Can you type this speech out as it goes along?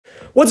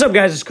What's up,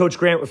 guys? It's Coach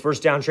Grant with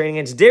First Down Training,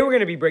 and today we're going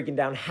to be breaking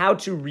down how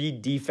to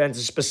read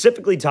defenses,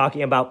 specifically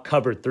talking about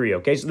cover three,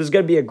 okay? So this is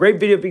going to be a great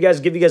video for you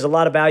guys, give you guys a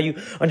lot of value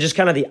on just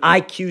kind of the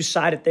IQ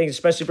side of things,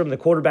 especially from the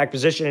quarterback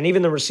position and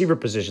even the receiver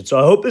position. So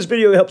I hope this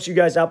video helps you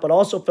guys out, but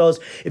also, fellas,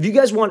 if you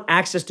guys want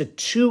access to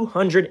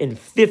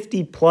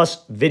 250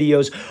 plus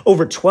videos,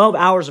 over 12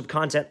 hours of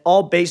content,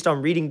 all based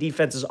on reading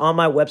defenses on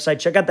my website,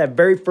 check out that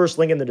very first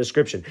link in the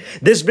description.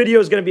 This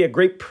video is going to be a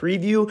great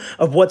preview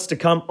of what's to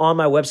come on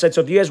my website. So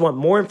if you guys want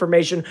more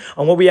information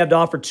on what we have to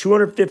offer,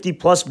 250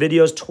 plus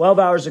videos, 12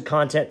 hours of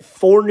content,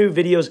 4 new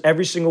videos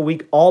every single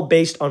week, all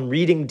based on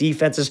reading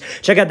defenses.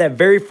 Check out that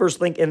very first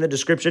link in the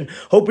description.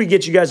 Hope we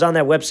get you guys on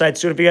that website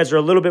soon. If you guys are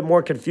a little bit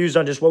more confused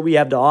on just what we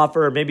have to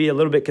offer or maybe a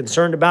little bit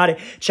concerned about it,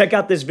 check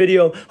out this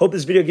video. Hope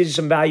this video gives you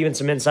some value and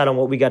some insight on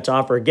what we got to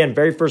offer. Again,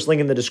 very first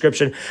link in the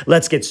description.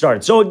 Let's get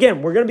started. So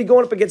again, we're going to be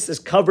going up against this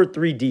cover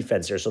 3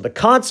 defense here. So the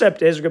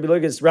concept is we're going to be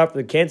looking at this route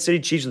from the Kansas City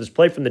Chiefs with this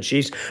play from the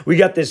Chiefs. We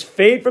got this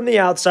fade from the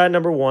outside,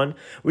 number one.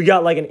 We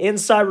got like an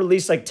inside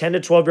release, like 10 to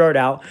 12 yard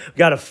out. We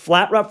got a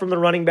flat route from the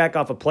running back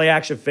off a play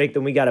action fake.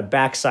 Then we got a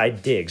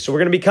backside dig. So we're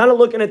going to be kind of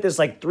looking at this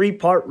like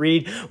 3-part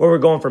read where we're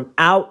going from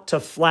out to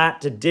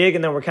flat to dig,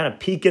 and then we're kind of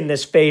peeking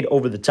this fade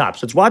over the top.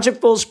 So let's watch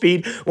it full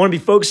speed. I want to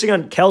be focusing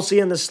on Kelsey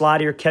in the slot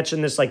here,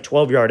 catching this like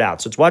 12 yard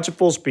out. So let's watch it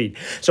full speed.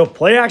 So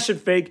play action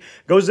fake,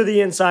 goes to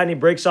the inside, and he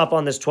breaks off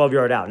on this 12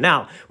 yard out.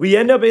 Now, we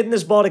end up hitting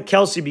this ball to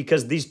Kelsey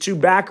because these two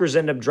backers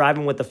end up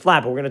driving with the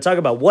flat. But we're going to talk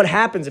about what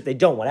happens if they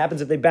don't. What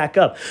happens if they back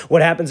up?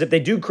 What happens if they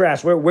do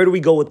crash? Where do we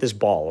go with this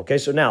ball? Okay,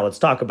 so now let's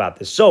talk about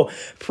this. So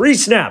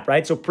pre-snap,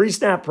 right? So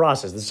pre-snap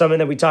process. This is something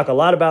that we talk a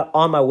lot about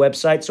on my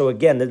website. So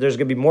again, there's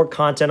going to be more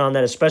content on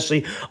that,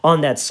 especially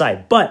on that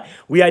site. But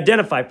we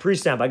identify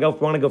pre-snap. I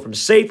want to go from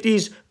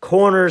safeties,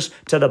 corners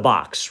to the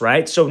box,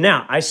 right? So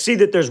now I see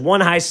that there's one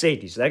high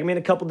safety. So that can mean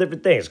a couple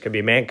different things. Could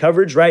be man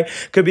coverage, right?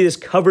 Could be this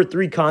cover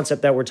 3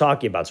 concept that we're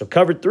talking about. So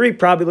cover 3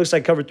 probably looks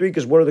like cover 3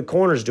 because what are the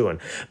corners doing?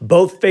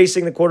 Both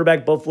facing the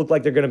quarterback, both look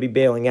like they're going to be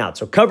bailing out.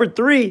 So cover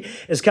 3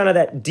 is kind of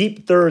that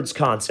deep thirds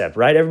concept,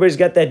 right? Everybody's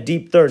got that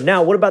deep third.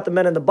 Now, what about the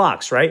men in the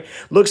box, right?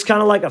 Looks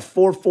kind of like a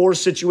 4-4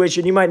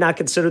 situation. You might not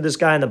consider this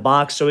guy in the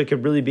box, so it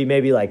could really be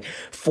maybe like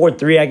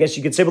 4-3, I guess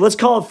you could say, but let's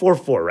call it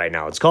 4-4 right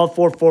now. Let's call it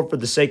 4-4 for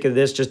the sake of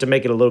this, just to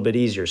make it a little bit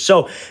easier.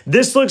 So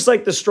this looks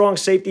like the strong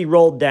safety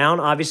rolled down,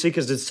 obviously,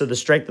 because it's to the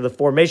strength of the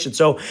formation.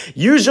 So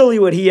usually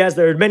what he has,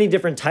 there are many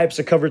different types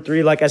of cover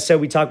 3. Like I said,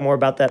 we talk more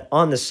about that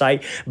on the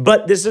site,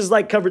 but this is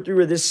like cover 3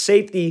 where this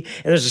safety,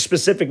 and there's a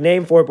specific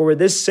name for it, but where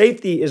this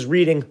safety is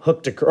reading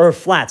hook to, or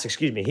flats,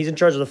 excuse me. He's in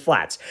charge of the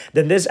flats.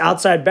 Then this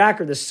outside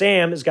backer, the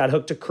Sam, has got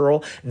hook to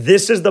curl.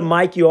 This is the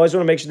Mike. You always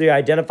want to make sure that you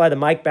identify the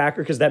Mike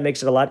backer because that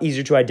makes it a lot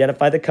easier to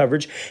identify the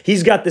coverage.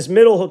 He's got this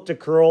middle hook to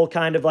curl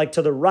kind of like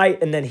to the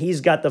right, and then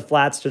he's got the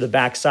flats to the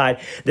backside,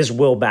 this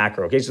Will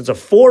backer. Okay, so it's a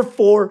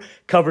 4-4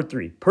 cover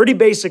 3. Pretty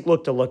basic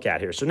look to look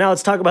at here. So now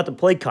let's talk about the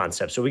play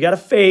concept. So we got a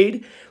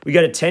fade, we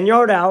got a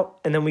 10-yard out,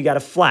 and then we got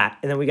a flat,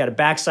 and then we got a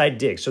backside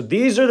dig. So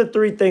these are the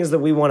 3 things that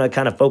we want to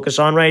kind of focus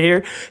on right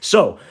here.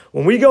 So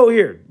when we go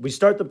here, we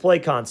start the play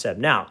concept.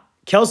 Now,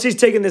 Kelsey's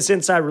taking this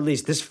inside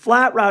release. This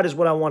flat route is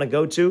what I want to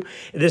go to.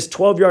 This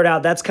 12-yard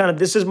out, that's kind of,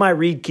 this is my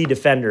read key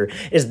defender,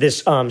 is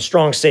this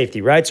strong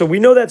safety, right? So we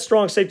know that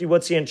strong safety,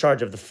 what's he in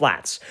charge of? The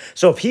flats.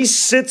 So if he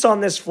sits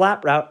on this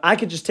flat route, I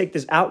could just take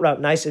this out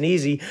route nice and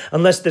easy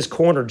unless this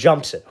corner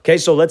jumps it, okay?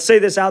 So let's say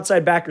this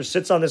outside backer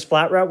sits on this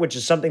flat route, which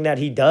is something that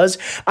he does.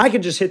 I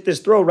could just hit this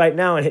throw right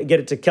now and get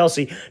it to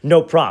Kelsey,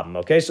 no problem,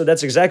 okay? So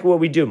that's exactly what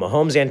we do.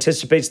 Mahomes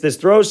anticipates this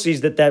throw, sees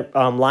that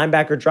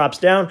linebacker drops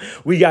down.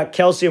 We got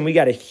Kelsey, and we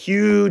got a huge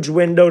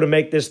window to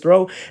make this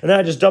throw, and then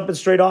I just dump it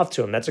straight off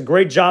to him. That's a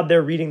great job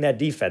there reading that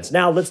defense.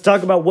 Now, let's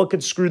talk about what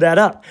could screw that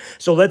up.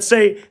 So let's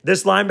say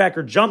this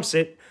linebacker jumps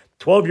it,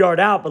 12-yard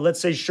out, but let's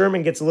say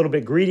Sherman gets a little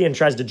bit greedy and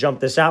tries to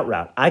jump this out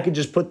route. I could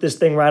just put this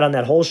thing right on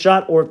that hole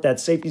shot, or if that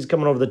safety's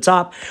coming over the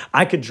top,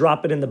 I could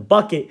drop it in the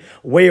bucket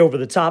way over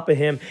the top of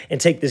him and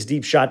take this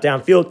deep shot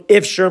downfield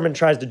if Sherman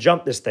tries to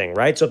jump this thing,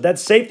 right? So if that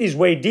safety's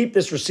way deep,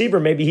 this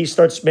receiver, maybe he's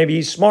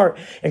smart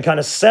and kind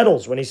of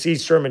settles when he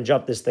sees Sherman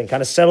jump this thing,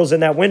 kind of settles in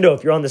that window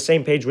if you're on the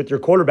same page with your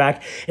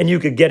quarterback and you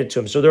could get it to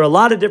him. So there are a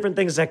lot of different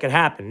things that could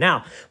happen.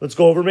 Now, let's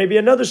go over maybe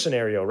another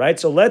scenario, right?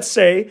 So let's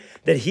say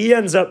that he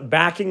ends up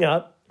backing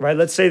up, right?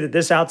 Let's say that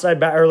this outside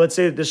back, or let's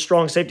say that this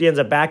strong safety ends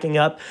up backing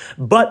up,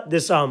 but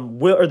this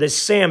this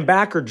Sam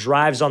backer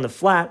drives on the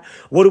flat.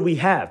 What do we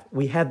have?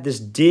 We have this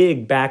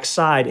dig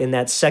backside in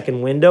that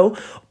second window.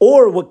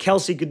 Or what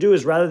Kelsey could do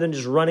is rather than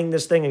just running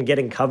this thing and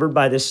getting covered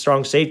by this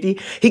strong safety,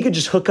 he could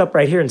just hook up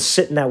right here and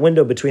sit in that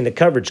window between the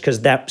coverage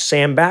because that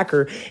Sam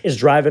backer is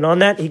driving on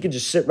that. He could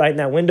just sit right in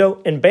that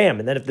window and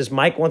bam. And then if this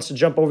Mike wants to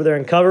jump over there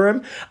and cover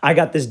him, I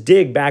got this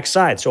dig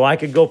backside. So I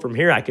could go from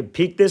here. I could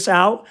peek this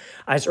out.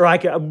 You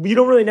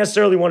don't really really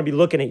necessarily want to be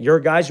looking at your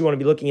guys. You want to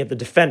be looking at the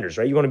defenders,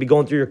 right? You want to be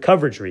going through your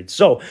coverage reads.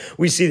 So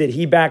we see that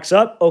he backs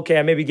up. Okay,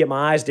 I maybe get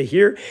my eyes to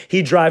here.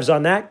 He drives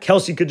on that.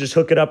 Kelce could just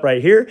hook it up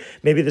right here.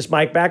 Maybe this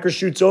Mike backer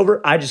shoots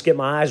over. I just get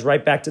my eyes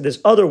right back to this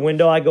other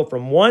window. I go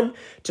from 1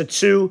 to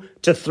 2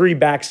 to 3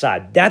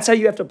 backside. That's how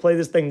you have to play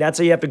this thing. That's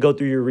how you have to go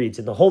through your reads.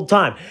 And the whole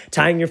time,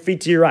 tying your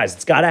feet to your eyes.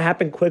 It's got to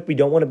happen quick. We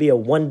don't want to be a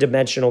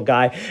one-dimensional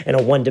guy and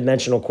a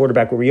one-dimensional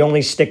quarterback where we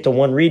only stick to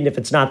one read, and if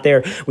it's not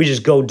there, we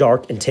just go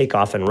dark and take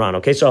off and run,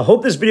 okay? So I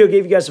hope this video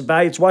gave you guys some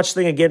value. Let's watch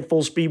the thing again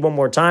full speed one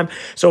more time.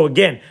 So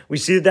again, we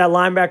see that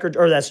linebacker,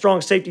 or that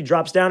strong safety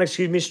drops down,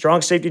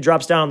 strong safety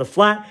drops down on the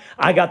flat.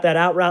 I got that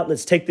out route.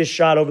 Let's take this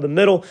shot over the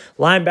middle.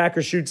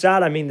 Linebacker shoots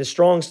out. I mean,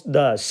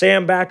 the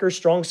Sam backer,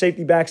 strong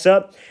safety backs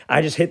up.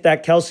 I just hit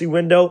that Kelce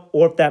window,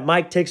 or if that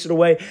Mike takes it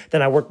away,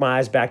 then I work my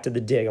eyes back to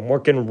the dig. I'm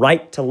working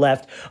right to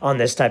left on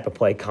this type of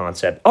play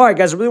concept. All right,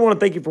 guys, I really want to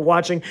thank you for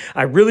watching.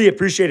 I really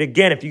appreciate it.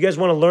 Again, if you guys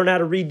want to learn how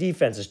to read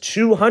defenses,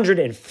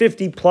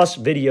 250 plus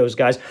videos,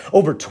 guys,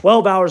 over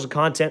 12 hours of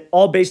content,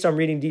 all based on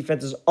reading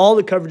defenses, all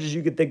the coverages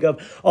you could think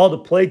of, all the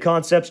play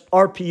concepts,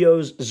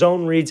 RPOs,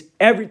 zone reads,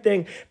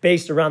 everything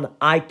based around the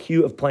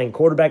IQ of playing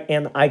quarterback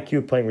and the IQ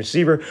of playing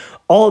receiver,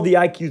 all of the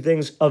IQ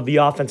things of the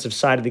offensive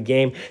side of the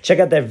game. Check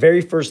out that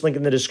very first link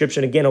in the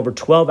description. Again, over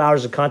 12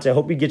 hours of content. I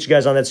hope we get you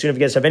guys on that soon. If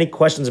you guys have any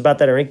questions about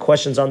that or any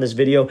questions on this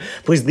video,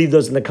 please leave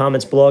those in the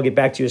comments below. I'll get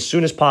back to you as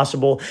soon as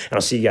possible, and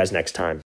I'll see you guys next time.